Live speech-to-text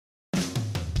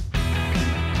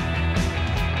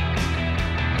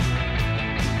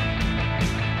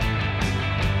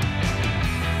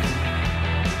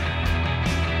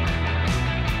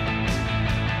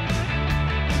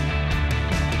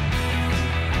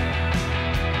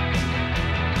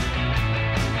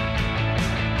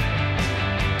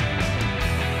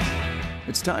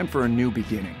It's time for a new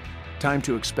beginning. Time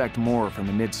to expect more from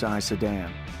a midsize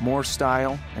sedan. More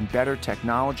style and better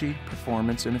technology,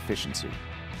 performance, and efficiency.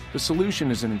 The solution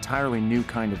is an entirely new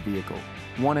kind of vehicle,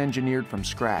 one engineered from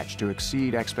scratch to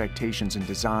exceed expectations in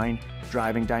design,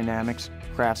 driving dynamics,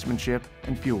 craftsmanship,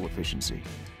 and fuel efficiency.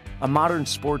 A modern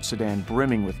sports sedan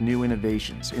brimming with new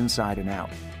innovations inside and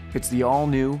out. It's the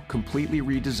all-new, completely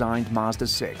redesigned Mazda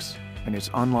 6, and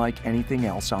it's unlike anything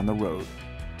else on the road.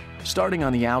 Starting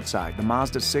on the outside, the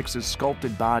Mazda 6's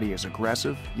sculpted body is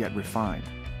aggressive yet refined.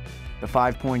 The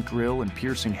 5-point grille and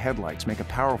piercing headlights make a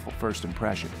powerful first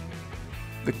impression.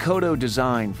 The Kodo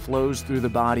design flows through the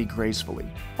body gracefully,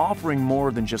 offering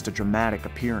more than just a dramatic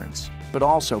appearance, but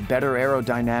also better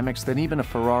aerodynamics than even a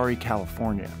Ferrari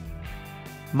California.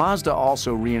 Mazda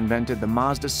also reinvented the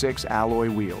Mazda 6 alloy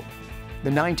wheel.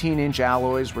 The 19-inch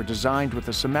alloys were designed with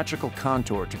a symmetrical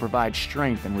contour to provide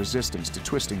strength and resistance to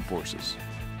twisting forces.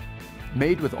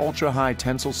 Made with ultra-high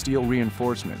tensile steel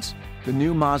reinforcements, the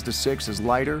new Mazda 6 is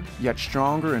lighter, yet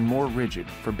stronger and more rigid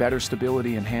for better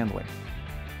stability and handling.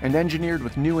 And engineered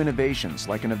with new innovations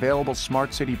like an available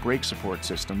smart city brake support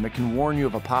system that can warn you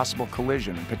of a possible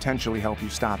collision and potentially help you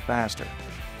stop faster.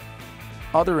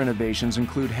 Other innovations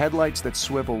include headlights that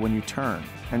swivel when you turn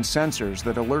and sensors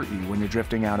that alert you when you're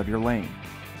drifting out of your lane.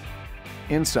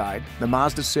 Inside, the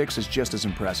Mazda 6 is just as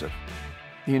impressive.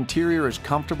 The interior is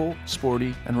comfortable,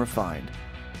 sporty, and refined.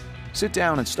 Sit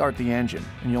down and start the engine,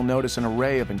 and you'll notice an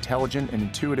array of intelligent and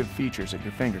intuitive features at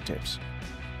your fingertips.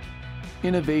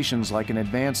 Innovations like an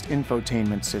advanced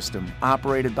infotainment system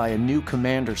operated by a new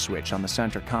commander switch on the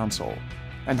center console,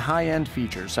 and high-end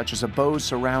features such as a Bose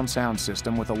surround sound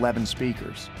system with 11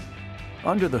 speakers.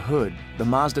 Under the hood, the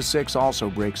Mazda 6 also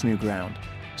breaks new ground.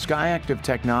 Skyactiv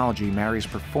technology marries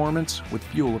performance with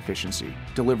fuel efficiency,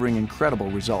 delivering incredible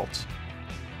results.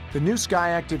 The new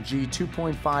Skyactiv G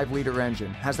 2.5-liter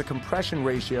engine has the compression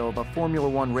ratio of a Formula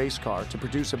One race car to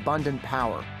produce abundant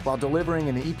power while delivering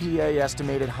an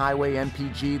EPA-estimated highway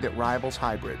MPG that rivals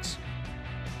hybrids.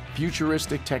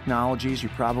 Futuristic technologies you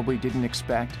probably didn't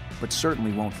expect, but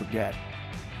certainly won't forget.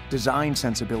 Design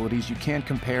sensibilities you can't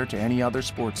compare to any other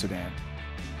sports sedan,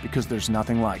 because there's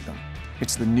nothing like them.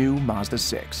 It's the new Mazda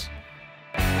 6.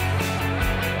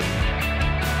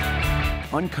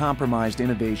 Uncompromised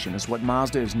innovation is what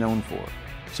Mazda is known for,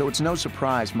 so it's no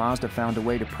surprise Mazda found a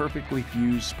way to perfectly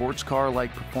fuse sports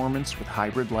car-like performance with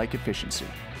hybrid-like efficiency.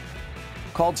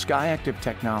 Called Skyactiv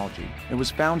technology, it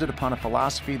was founded upon a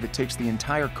philosophy that takes the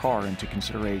entire car into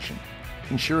consideration,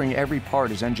 ensuring every part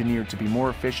is engineered to be more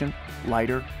efficient,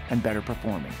 lighter, and better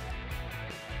performing.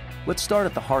 Let's start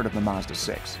at the heart of the Mazda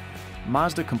 6.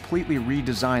 Mazda completely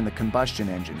redesigned the combustion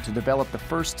engine to develop the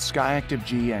first Skyactiv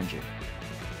G engine.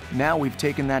 Now we've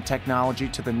taken that technology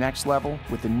to the next level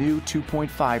with the new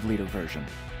 2.5-liter version.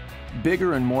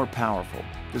 Bigger and more powerful,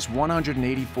 this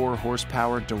 184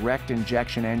 horsepower direct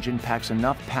injection engine packs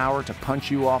enough power to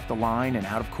punch you off the line and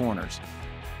out of corners,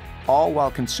 all while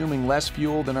consuming less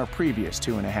fuel than our previous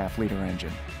 2.5-liter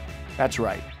engine. That's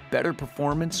right, better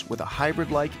performance with a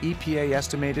hybrid-like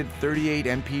EPA-estimated 38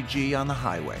 mpg on the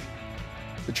highway.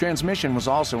 The transmission was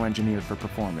also engineered for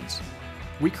performance.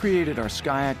 We created our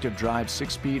Skyactiv Drive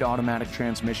 6-speed automatic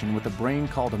transmission with a brain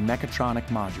called a mechatronic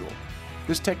module.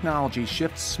 This technology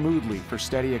shifts smoothly for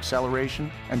steady acceleration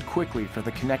and quickly for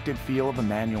the connected feel of a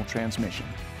manual transmission.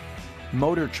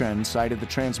 Motor Trend cited the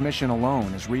transmission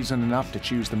alone as reason enough to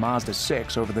choose the Mazda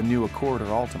 6 over the new Accord or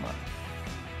Altima.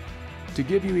 To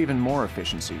give you even more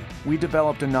efficiency, we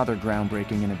developed another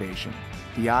groundbreaking innovation,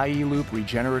 the IE Loop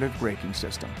regenerative braking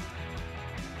system.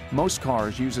 Most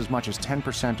cars use as much as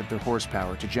 10% of their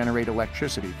horsepower to generate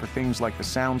electricity for things like the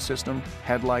sound system,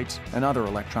 headlights, and other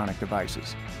electronic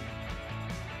devices.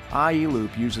 IE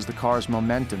Loop uses the car's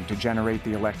momentum to generate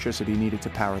the electricity needed to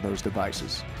power those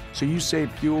devices, so you save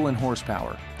fuel and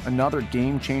horsepower, another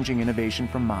game-changing innovation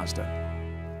from Mazda.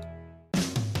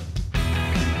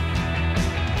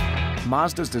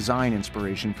 Mazda's design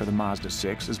inspiration for the Mazda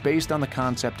 6 is based on the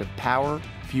concept of power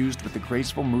fused with the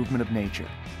graceful movement of nature.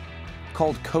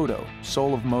 Called Kodo,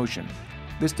 Soul of Motion,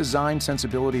 this design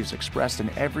sensibility is expressed in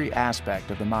every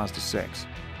aspect of the Mazda 6,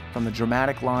 from the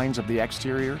dramatic lines of the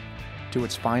exterior to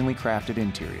its finely crafted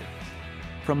interior.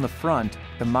 From the front,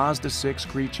 the Mazda 6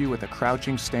 greets you with a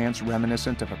crouching stance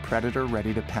reminiscent of a predator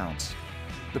ready to pounce.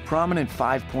 The prominent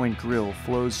 5-point grille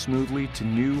flows smoothly to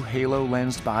new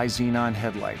halo-lensed bi-xenon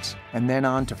headlights, and then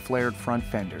on to flared front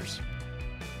fenders.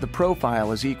 The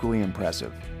profile is equally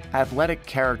impressive. Athletic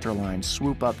character lines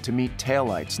swoop up to meet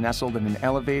taillights nestled in an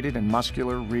elevated and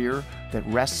muscular rear that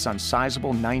rests on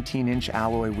sizable 19-inch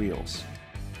alloy wheels.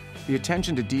 The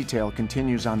attention to detail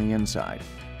continues on the inside.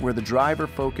 where the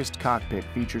driver-focused cockpit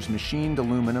features machined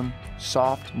aluminum,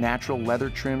 soft, natural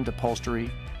leather-trimmed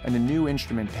upholstery, and a new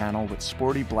instrument panel with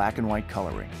sporty black and white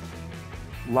coloring.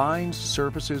 Lines,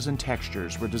 surfaces, and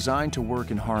textures were designed to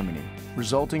work in harmony,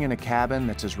 resulting in a cabin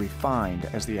that's as refined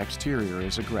as the exterior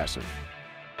is aggressive.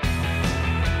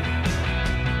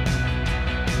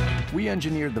 We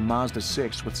engineered the Mazda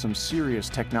 6 with some serious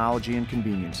technology and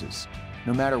conveniences.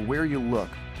 No matter where you look,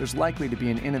 there's likely to be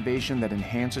an innovation that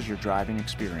enhances your driving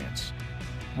experience.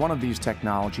 One of these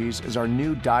technologies is our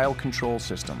new dial control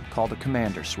system called a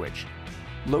commander switch.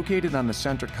 Located on the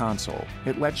center console,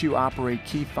 it lets you operate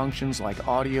key functions like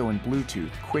audio and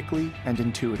Bluetooth quickly and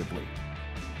intuitively.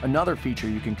 Another feature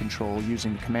you can control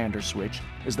using the commander switch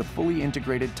is the fully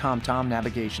integrated TomTom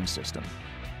navigation system.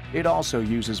 It also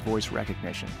uses voice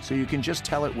recognition, so you can just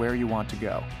tell it where you want to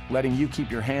go, letting you keep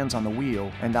your hands on the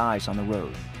wheel and eyes on the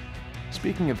road.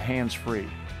 Speaking of hands-free,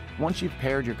 once you've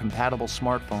paired your compatible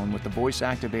smartphone with the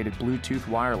voice-activated Bluetooth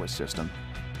wireless system,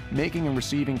 making and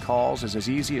receiving calls is as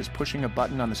easy as pushing a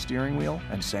button on the steering wheel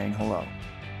and saying hello.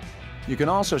 You can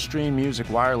also stream music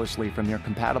wirelessly from your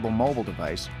compatible mobile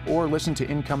device or listen to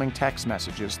incoming text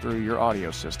messages through your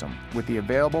audio system with the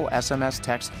available SMS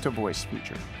text-to-voice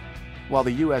feature, while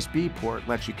the USB port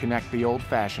lets you connect the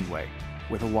old-fashioned way,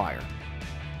 with a wire.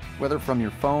 Whether from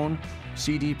your phone,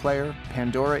 CD player,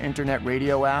 Pandora Internet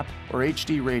Radio app, or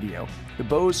HD radio, the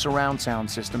Bose surround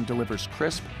sound system delivers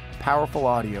crisp, powerful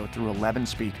audio through 11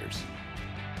 speakers.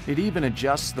 It even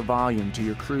adjusts the volume to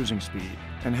your cruising speed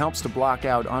and helps to block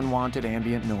out unwanted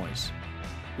ambient noise.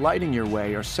 Lighting your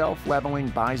way are self-leveling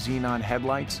bi-xenon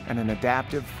headlights and an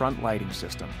adaptive front lighting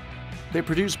system. They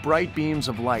produce bright beams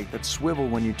of light that swivel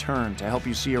when you turn to help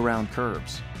you see around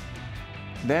curves.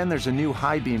 Then there's a new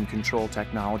high beam control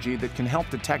technology that can help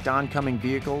detect oncoming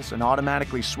vehicles and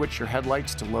automatically switch your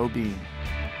headlights to low beam.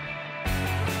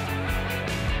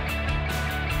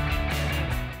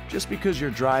 Just because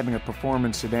you're driving a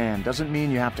performance sedan doesn't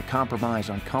mean you have to compromise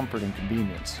on comfort and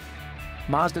convenience.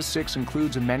 Mazda 6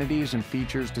 includes amenities and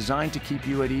features designed to keep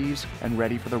you at ease and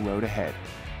ready for the road ahead.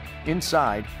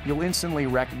 Inside, you'll instantly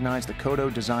recognize the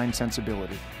Kodo design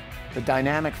sensibility. The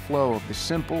dynamic flow of the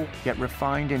simple yet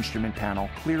refined instrument panel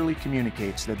clearly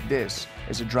communicates that this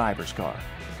is a driver's car.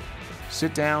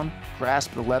 Sit down,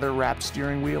 grasp the leather-wrapped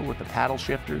steering wheel with the paddle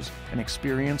shifters, and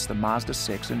experience the Mazda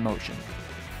 6 in motion.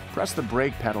 Press the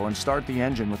brake pedal and start the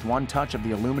engine with one touch of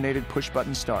the illuminated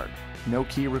push-button start. No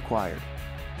key required.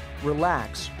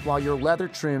 Relax while your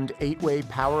leather-trimmed 8-way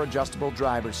power-adjustable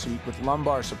driver's seat with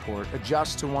lumbar support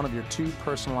adjusts to one of your 2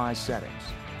 personalized settings.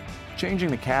 Changing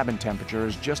the cabin temperature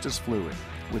is just as fluid,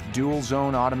 with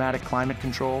dual-zone automatic climate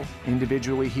control,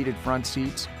 individually heated front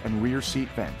seats, and rear seat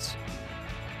vents.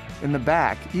 In the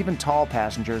back, even tall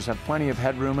passengers have plenty of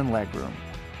headroom and legroom,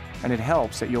 and it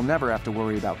helps that you'll never have to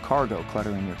worry about cargo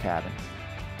cluttering your cabin.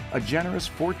 A generous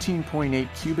 14.8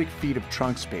 cubic feet of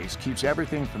trunk space keeps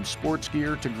everything from sports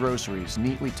gear to groceries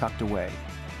neatly tucked away.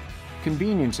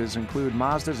 Conveniences include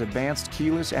Mazda's advanced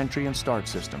keyless entry and start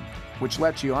system, which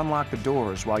lets you unlock the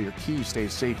doors while your key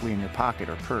stays safely in your pocket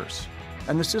or purse.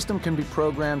 And the system can be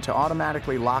programmed to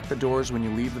automatically lock the doors when you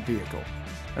leave the vehicle.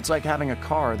 It's like having a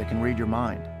car that can read your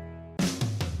mind.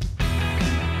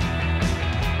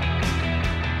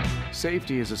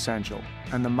 Safety is essential,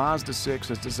 and the Mazda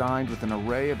 6 is designed with an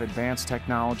array of advanced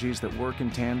technologies that work in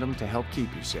tandem to help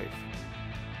keep you safe.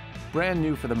 Brand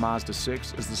new for the Mazda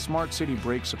 6 is the Smart City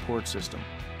Brake Support System,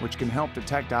 which can help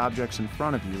detect objects in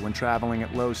front of you when traveling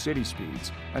at low city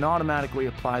speeds and automatically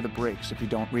apply the brakes if you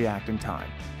don't react in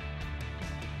time.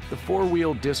 The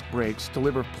 4-wheel disc brakes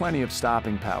deliver plenty of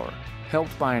stopping power,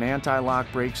 helped by an anti-lock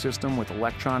brake system with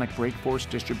electronic brake force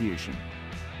distribution.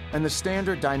 And the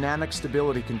standard dynamic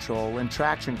stability control and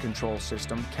traction control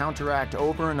system counteract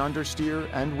over and understeer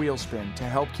and wheel spin to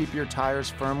help keep your tires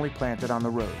firmly planted on the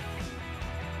road.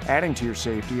 Adding to your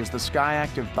safety is the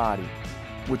SkyActiv body,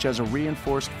 which has a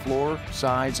reinforced floor,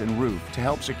 sides, and roof to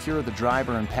help secure the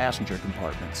driver and passenger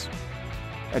compartments.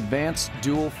 Advanced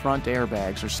dual front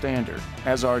airbags are standard,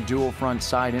 as are dual front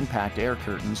side impact air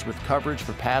curtains with coverage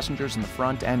for passengers in the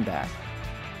front and back.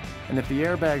 And if the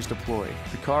airbags deploy,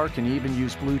 the car can even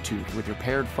use Bluetooth with your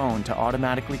paired phone to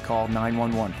automatically call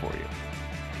 911 for you.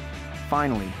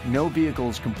 Finally, no vehicle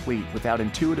is complete without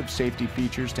intuitive safety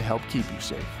features to help keep you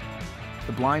safe.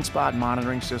 The blind spot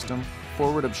monitoring system,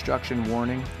 forward obstruction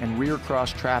warning, and rear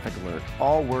cross traffic alert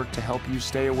all work to help you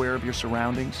stay aware of your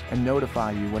surroundings and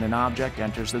notify you when an object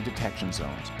enters the detection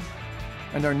zones.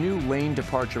 And our new lane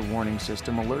departure warning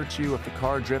system alerts you if the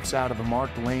car drifts out of a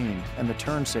marked lane and the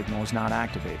turn signal is not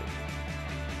activated.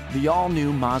 The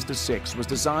all-new Mazda 6 was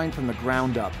designed from the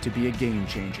ground up to be a game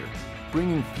changer.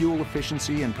 bringing fuel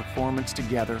efficiency and performance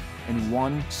together in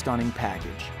one stunning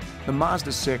package. The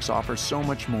Mazda 6 offers so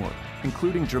much more,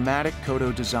 including dramatic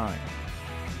Kodo design,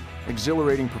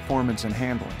 exhilarating performance and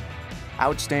handling,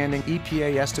 outstanding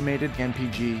EPA-estimated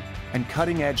MPG, and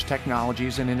cutting-edge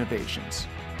technologies and innovations.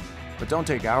 But don't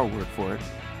take our word for it.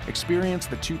 Experience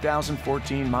the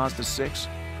 2014 Mazda 6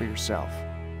 for yourself.